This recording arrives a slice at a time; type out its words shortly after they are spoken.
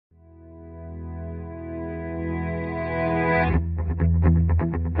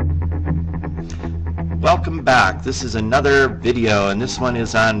Welcome back. This is another video, and this one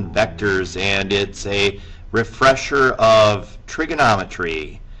is on vectors, and it's a refresher of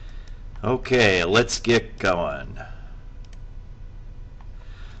trigonometry. Okay, let's get going.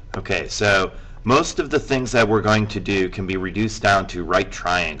 Okay, so most of the things that we're going to do can be reduced down to right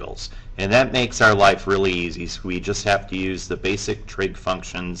triangles, and that makes our life really easy. So we just have to use the basic trig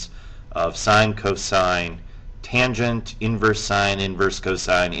functions of sine, cosine, tangent, inverse sine, inverse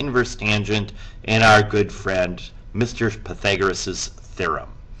cosine, inverse tangent, and our good friend Mr. Pythagoras' theorem.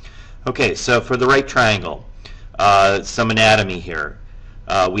 Okay, so for the right triangle, some anatomy here.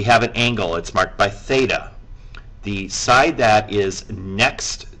 We have an angle. It's marked by theta. The side that is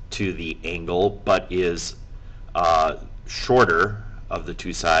next to the angle but is shorter of the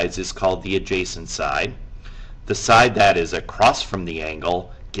two sides is called the adjacent side. The side that is across from the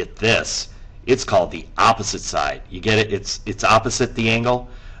angle, get this, it's called the opposite side. You get it? It's opposite the angle.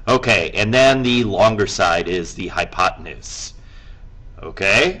 Okay, and then the longer side is the hypotenuse.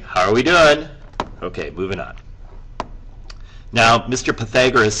 Okay, how are we doing? Okay, moving on. Now, Mr.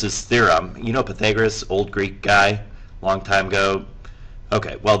 Pythagoras' theorem, you know Pythagoras, old Greek guy, long time ago.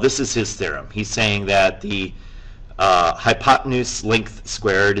 Okay, well, this is his theorem. He's saying that the hypotenuse length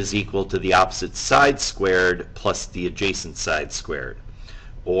squared is equal to the opposite side squared plus the adjacent side squared.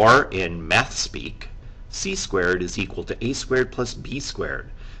 Or, in math speak, c squared is equal to a squared plus b squared.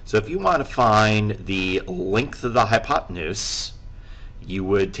 So if you want to find the length of the hypotenuse, you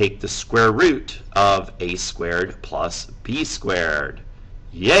would take the square root of a squared plus b squared.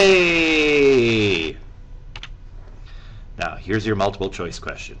 Yay! Now, here's your multiple choice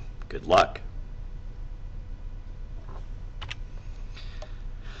question. Good luck.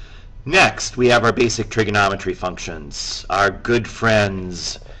 Next, we have our basic trigonometry functions, our good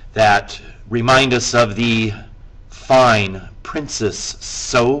friends that remind us of the fine Princess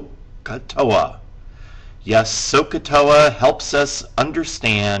SOHCAHTOA. Yes, SOHCAHTOA helps us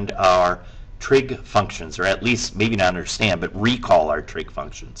understand our trig functions, or at least maybe not understand, but recall our trig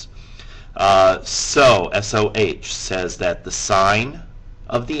functions. S-O-H, says that the sine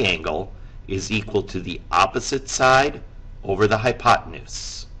of the angle is equal to the opposite side over the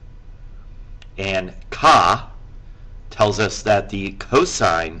hypotenuse. And ka tells us that the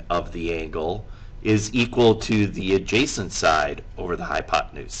cosine of the angle is equal to the adjacent side over the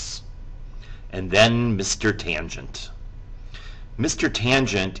hypotenuse. And then Mr. Tangent. Mr.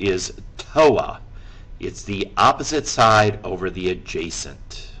 Tangent is TOA. It's the opposite side over the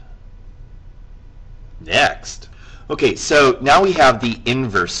adjacent. Next. Okay, so now we have the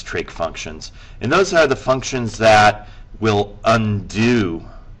inverse trig functions. And those are the functions that will undo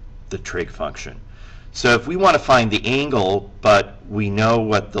the trig function. So if we want to find the angle, but we know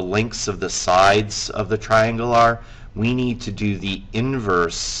what the lengths of the sides of the triangle are, we need to do the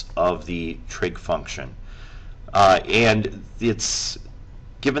inverse of the trig function. And it's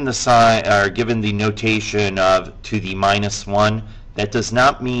given the sign, or given the notation of to the minus 1. That does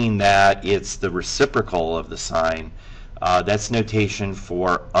not mean that it's the reciprocal of the sine. That's notation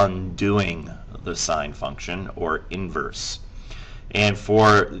for undoing the sine function, or inverse. And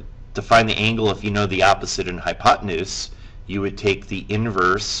to find the angle, if you know the opposite in hypotenuse, you would take the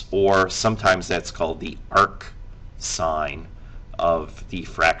inverse, or sometimes that's called the arc sine of the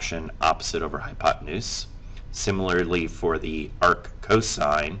fraction opposite over hypotenuse. Similarly, for the arc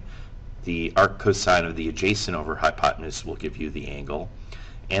cosine of the adjacent over hypotenuse will give you the angle.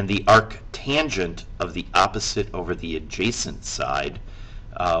 And the arc tangent of the opposite over the adjacent side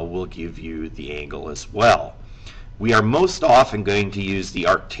will give you the angle as well. We are most often going to use the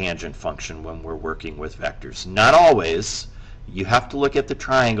arctangent function when we're working with vectors. Not always. You have to look at the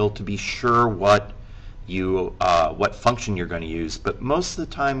triangle to be sure what function you're going to use, but most of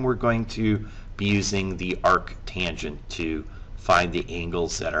the time we're going to be using the arctangent to find the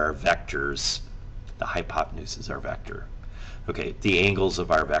angles that are vectors. The hypotenuse is our vector. Okay, the angles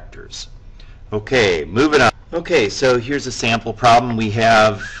of our vectors. Okay, moving on. Okay, so here's a sample problem. We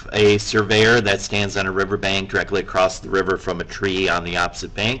have a surveyor that stands on a riverbank directly across the river from a tree on the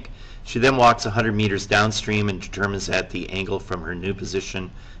opposite bank. She then walks 100 meters downstream and determines that the angle from her new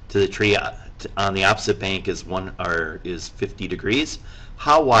position to the tree on the opposite bank is 50 degrees.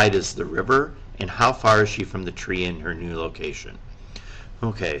 How wide is the river, and how far is she from the tree in her new location?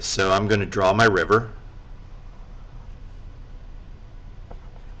 Okay, so I'm going to draw my river.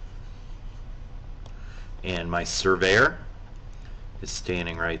 And my surveyor is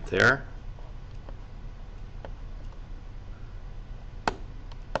standing right there.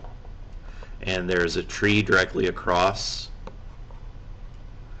 And there's a tree directly across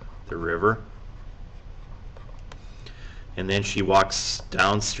the river. And then she walks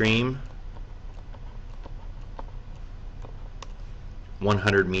downstream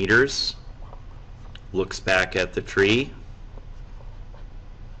 100 meters, looks back at the tree,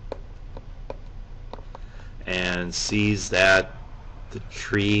 and sees that the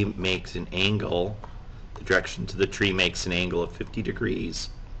tree makes an angle, the direction to the tree makes an angle of 50 degrees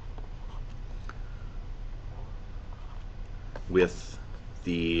with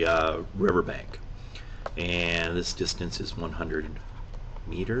the riverbank. And this distance is 100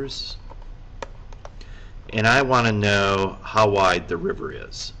 meters. And I want to know how wide the river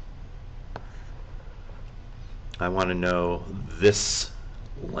is. I want to know this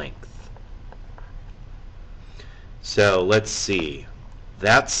length. So let's see.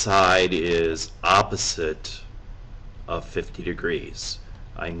 That side is opposite of 50 degrees.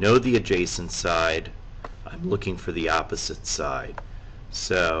 I know the adjacent side. I'm looking for the opposite side.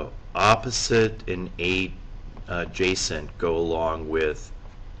 So opposite and adjacent go along with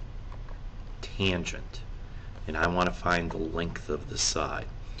tangent. And I want to find the length of the side.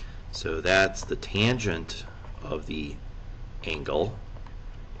 So that's the tangent of the angle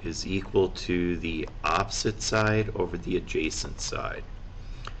is equal to the opposite side over the adjacent side.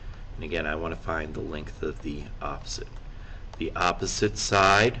 And again, I want to find the length of the opposite. The opposite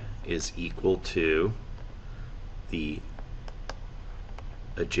side is equal to the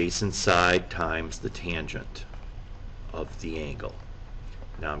adjacent side times the tangent of the angle.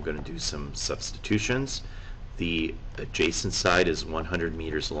 Now I'm going to do some substitutions. The adjacent side is 100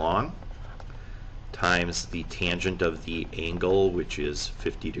 meters long times the tangent of the angle, which is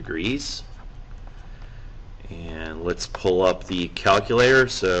 50 degrees. And let's pull up the calculator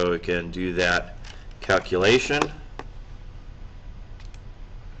so we can do that calculation.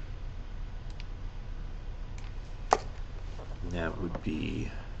 And that would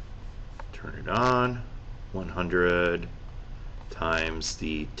be, turn it on, 100 times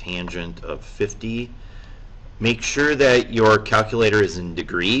the tangent of 50. Make sure that your calculator is in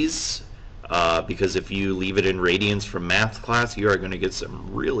degrees, because if you leave it in radians from math class, you are going to get some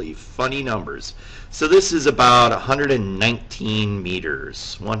really funny numbers. So this is about 119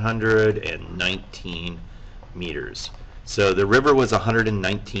 meters. 119 meters. So the river was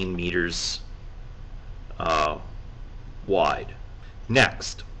 119 meters wide.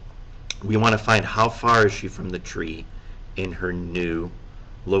 Next, we want to find how far is she from the tree in her new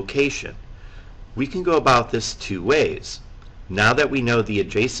location. We can go about this two ways. Now that we know the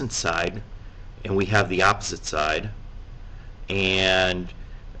adjacent side and we have the opposite side, and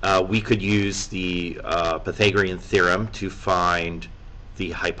we could use the Pythagorean theorem to find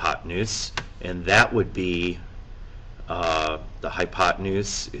the hypotenuse, and that would be the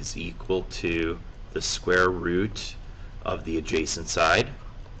hypotenuse is equal to the square root of the adjacent side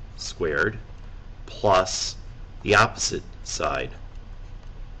squared plus the opposite side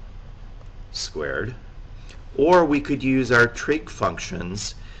squared. Or we could use our trig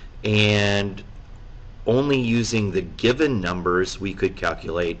functions, and only using the given numbers we could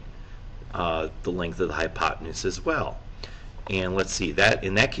calculate the length of the hypotenuse as well. And let's see, that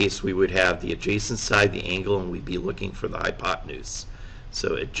in that case we would have the adjacent side, the angle, and we'd be looking for the hypotenuse.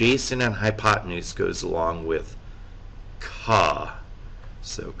 So adjacent and hypotenuse goes along with ca.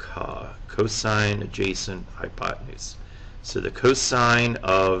 So ca, cosine, adjacent, hypotenuse. So the cosine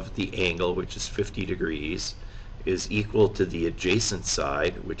of the angle, which is 50 degrees, is equal to the adjacent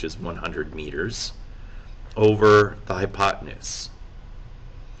side, which is 100 meters, over the hypotenuse.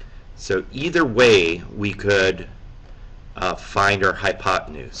 So either way, we could find our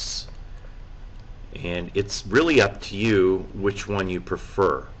hypotenuse. And it's really up to you which one you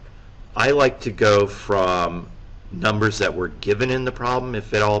prefer. I like to go from numbers that were given in the problem,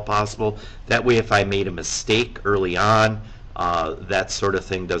 if at all possible. That way, if I made a mistake early on, that sort of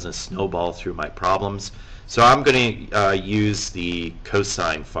thing doesn't snowball through my problems. So I'm going to use the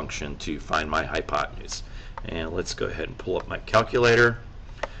cosine function to find my hypotenuse. And let's go ahead and pull up my calculator.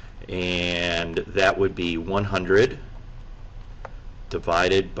 And that would be 100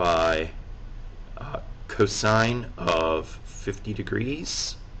 divided by cosine of 50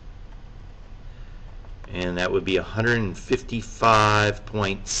 degrees. And that would be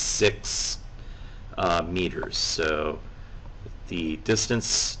 155.6 meters. So the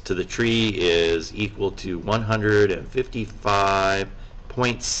distance to the tree is equal to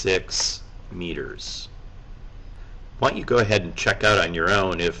 155.6 meters. Why don't you go ahead and check out on your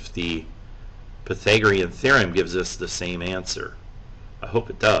own if the Pythagorean theorem gives us the same answer. I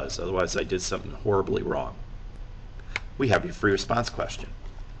hope it does, otherwise I did something horribly wrong. We have your free response question.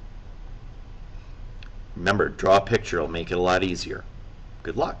 Remember, draw a picture, it'll make it a lot easier.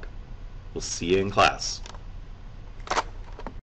 Good luck. We'll see you in class.